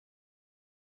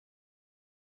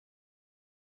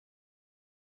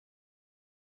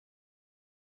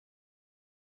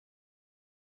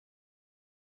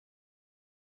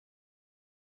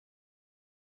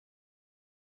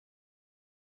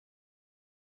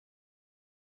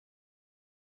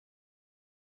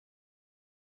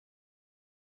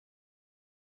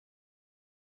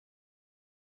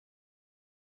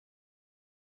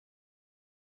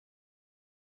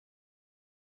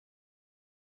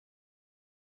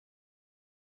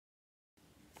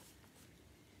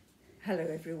Hello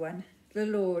everyone, the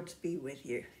Lord be with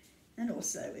you. And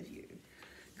also with you.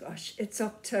 Gosh, it's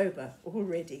October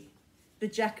already. The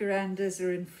jacarandas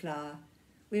are in flower.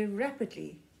 We're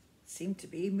rapidly, seem to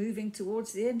be, moving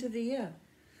towards the end of the year.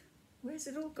 Where's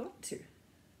it all gone to?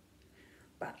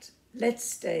 But let's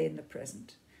stay in the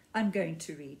present. I'm going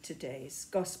to read today's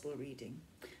Gospel reading.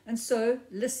 And so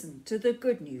listen to the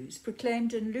good news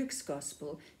proclaimed in Luke's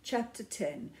Gospel, chapter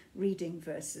 10, reading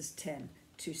verses 13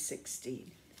 to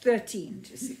 16.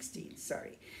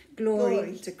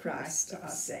 Glory to Christ our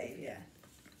Saviour.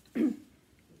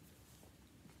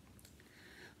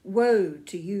 Woe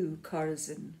to you,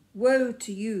 Chorazin! Woe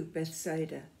to you,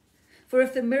 Bethsaida! For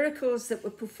if the miracles that were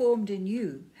performed in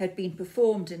you had been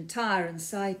performed in Tyre and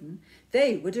Sidon,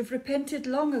 they would have repented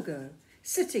long ago,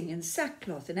 sitting in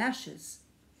sackcloth and ashes.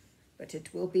 But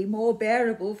it will be more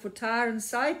bearable for Tyre and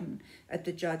Sidon at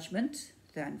the judgment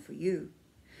than for you.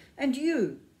 And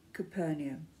you,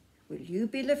 Capernaum, will you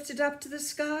be lifted up to the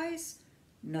skies?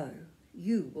 No,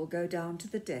 you will go down to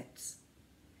the depths.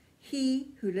 He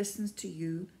who listens to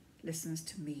you listens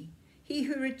to me. He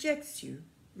who rejects you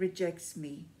rejects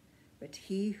me. But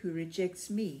he who rejects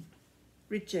me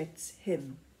rejects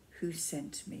him who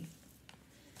sent me.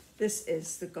 This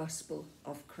is the gospel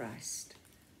of Christ.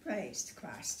 Praise to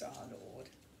Christ our Lord.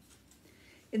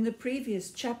 In the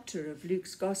previous chapter of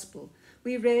Luke's Gospel,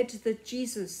 we read that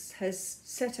Jesus has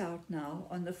set out now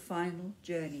on the final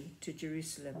journey to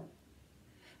Jerusalem.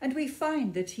 And we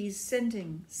find that he's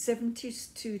sending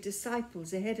 72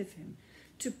 disciples ahead of him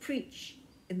to preach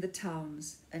in the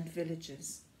towns and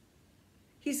villages.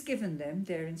 He's given them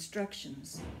their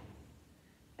instructions,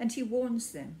 and he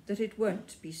warns them that it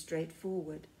won't be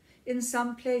straightforward. In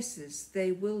some places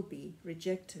they will be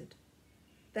rejected.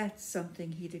 That's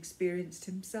something he'd experienced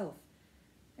himself,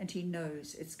 and he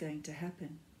knows it's going to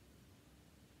happen.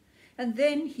 And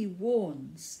then he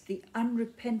warns the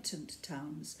unrepentant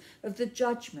towns of the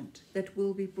judgment that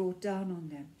will be brought down on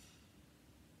them.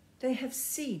 They have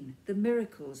seen the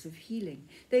miracles of healing.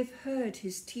 They've heard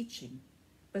his teaching,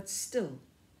 but still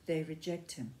they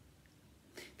reject him.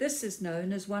 This is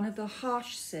known as one of the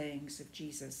harsh sayings of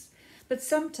Jesus, but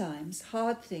sometimes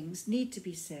hard things need to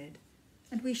be said,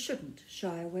 and we shouldn't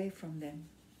shy away from them.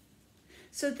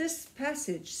 So this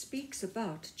passage speaks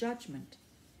about judgment.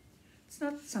 It's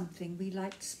not something we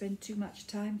like to spend too much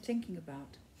time thinking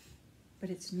about, but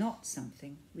it's not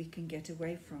something we can get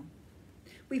away from.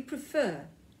 We prefer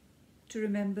to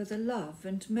remember the love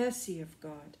and mercy of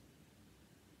God.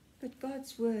 But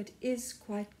God's word is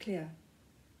quite clear.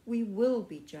 We will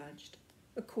be judged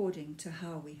according to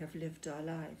how we have lived our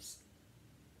lives.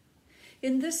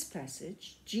 In this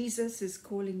passage, Jesus is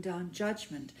calling down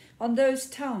judgment on those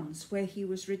towns where he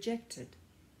was rejected.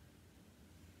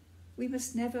 We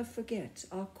must never forget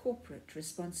our corporate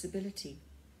responsibility.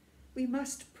 We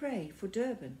must pray for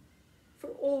Durban, for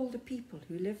all the people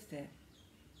who live there.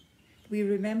 We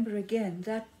remember again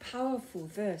that powerful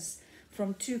verse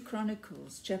from 2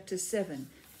 Chronicles chapter 7,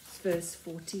 verse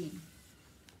 14.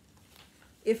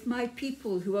 If my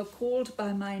people who are called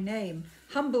by my name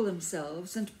humble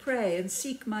themselves and pray and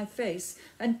seek my face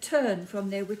and turn from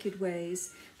their wicked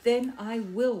ways, then I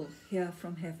will hear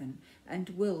from heaven and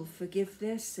will forgive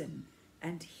their sin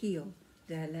and heal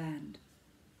their land.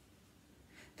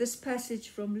 This passage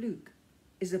from Luke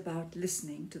is about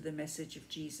listening to the message of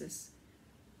Jesus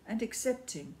and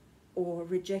accepting or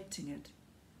rejecting it.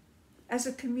 As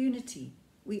a community,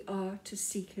 we are to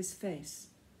seek his face.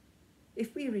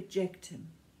 If we reject him,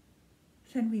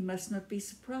 then we must not be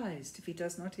surprised if he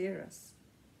does not hear us.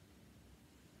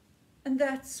 And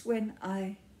that's when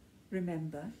I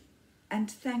remember and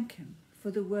thank him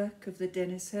for the work of the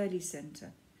Dennis Hurley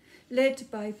Centre, led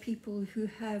by people who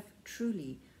have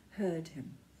truly heard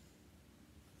him.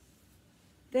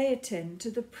 They attend to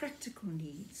the practical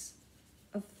needs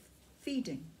of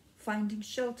feeding, finding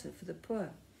shelter for the poor.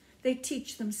 They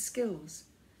teach them skills,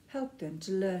 help them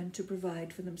to learn to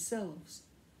provide for themselves,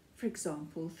 for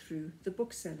example, through the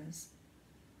booksellers.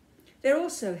 They're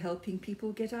also helping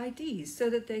people get IDs so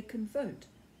that they can vote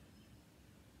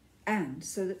and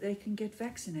so that they can get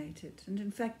vaccinated. And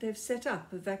in fact, they've set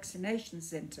up a vaccination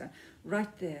centre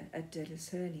right there at Dennis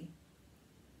Hurley.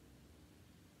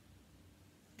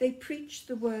 They preach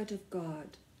the word of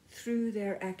God through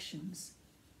their actions,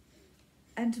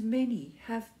 and many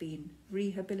have been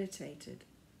rehabilitated,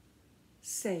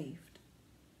 saved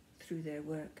through their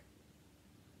work.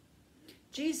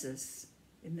 Jesus,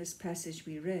 in this passage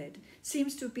we read,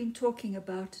 seems to have been talking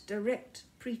about direct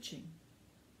preaching.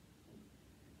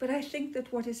 But I think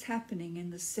that what is happening in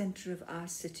the centre of our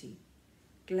city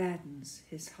gladdens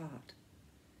his heart,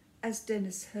 as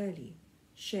Dennis Hurley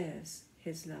shares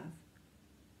his love.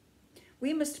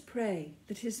 We must pray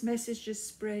that his message is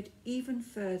spread even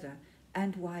further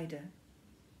and wider,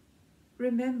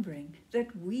 remembering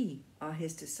that we are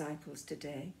his disciples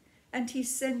today, and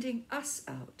he's sending us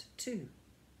out too.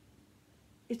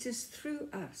 It is through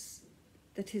us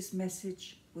that his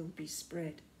message will be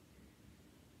spread.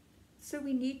 So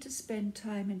we need to spend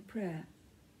time in prayer,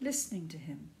 listening to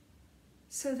him,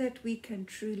 so that we can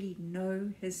truly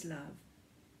know his love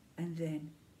and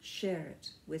then share it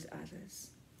with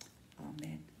others.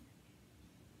 Amen.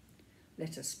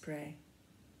 Let us pray.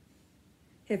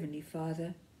 Heavenly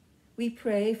Father, we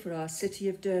pray for our city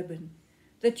of Durban,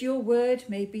 that your word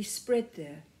may be spread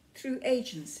there through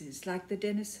agencies like the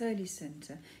Dennis Hurley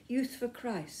Centre, Youth for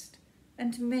Christ,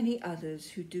 and many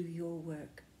others who do your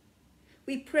work.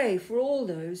 We pray for all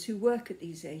those who work at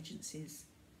these agencies.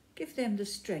 Give them the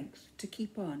strength to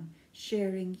keep on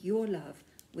sharing your love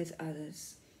with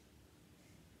others.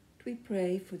 We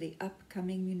pray for the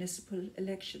upcoming municipal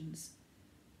elections,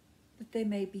 that they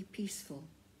may be peaceful,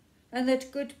 and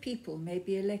that good people may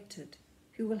be elected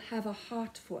who will have a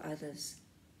heart for others,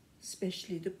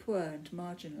 especially the poor and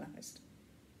marginalized.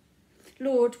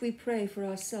 Lord, we pray for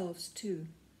ourselves too.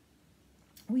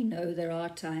 We know there are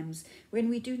times when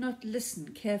we do not listen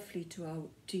carefully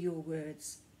to your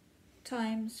words,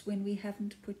 times when we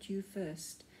haven't put you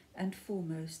first and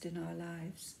foremost in our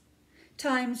lives,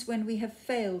 times when we have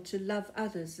failed to love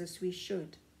others as we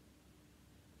should,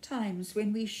 times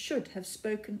when we should have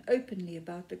spoken openly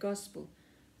about the gospel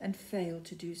and failed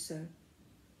to do so.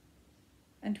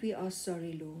 And we are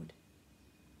sorry, Lord.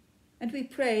 And we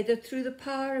pray that through the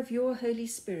power of your Holy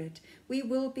Spirit, we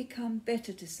will become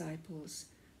better disciples,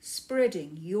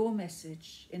 spreading your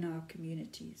message in our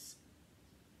communities.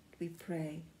 We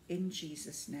pray in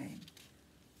Jesus' name.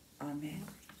 Amen.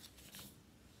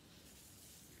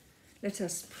 Let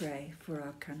us pray for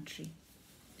our country.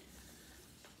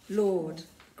 Lord,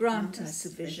 grant us a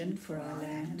vision for our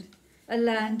land, a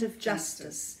land of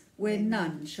justice where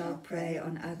none shall prey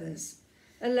on others,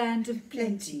 a land of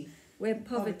plenty where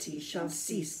poverty shall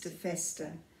cease to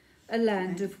fester, a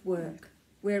land of work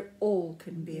where all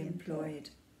can be employed,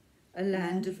 a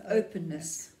land of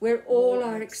openness where all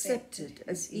are accepted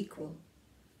as equal,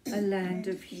 a land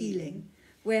of healing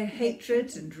where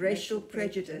hatred and racial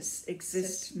prejudice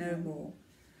exist no more,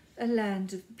 a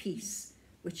land of peace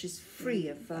which is free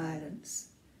of violence.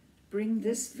 Bring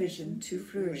this vision to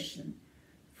fruition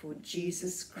for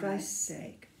Jesus Christ's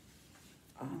sake.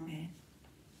 Amen.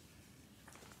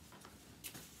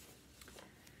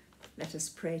 Let us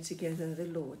pray together the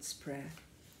Lord's Prayer.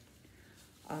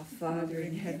 Our Father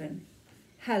in heaven,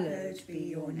 hallowed be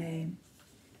your name.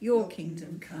 Your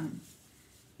kingdom come.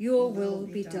 Your will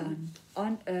be done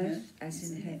on earth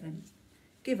as in heaven.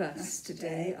 Give us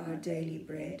today our daily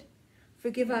bread.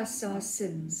 Forgive us our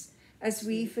sins as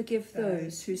we forgive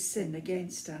those who sin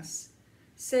against us.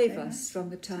 Save us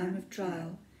from the time of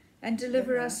trial and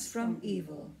deliver us from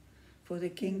evil. For the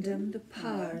kingdom, the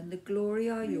power, and the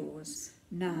glory are yours,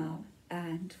 now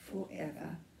and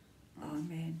forever.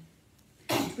 Amen.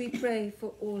 And we pray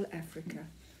for all Africa.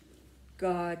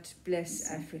 God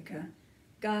bless Africa.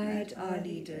 Guide our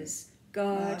leaders,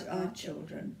 guard our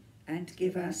children, and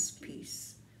give us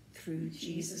peace. Through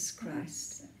Jesus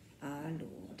Christ, our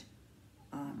Lord.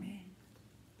 Amen.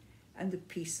 And the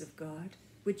peace of God,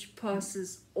 which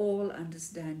passes all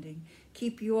understanding,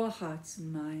 keep your hearts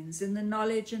and minds in the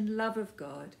knowledge and love of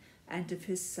God and of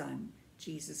his Son,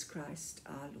 Jesus Christ,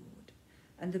 our Lord.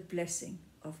 And the blessing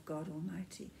of God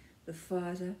Almighty, the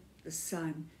Father, the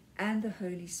Son, and the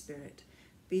Holy Spirit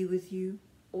be with you,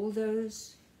 all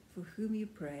those for whom you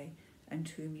pray and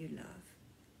whom you love.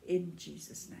 In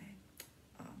Jesus' name,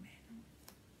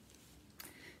 amen.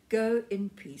 Go in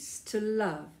peace to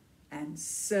love and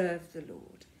serve the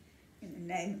Lord. In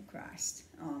the name of Christ,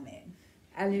 amen.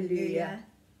 Alleluia,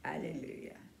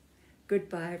 alleluia.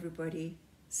 Goodbye, everybody.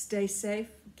 Stay safe,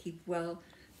 keep well.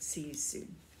 See you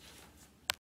soon.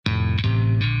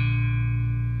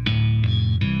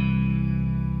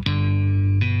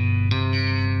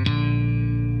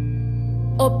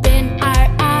 Open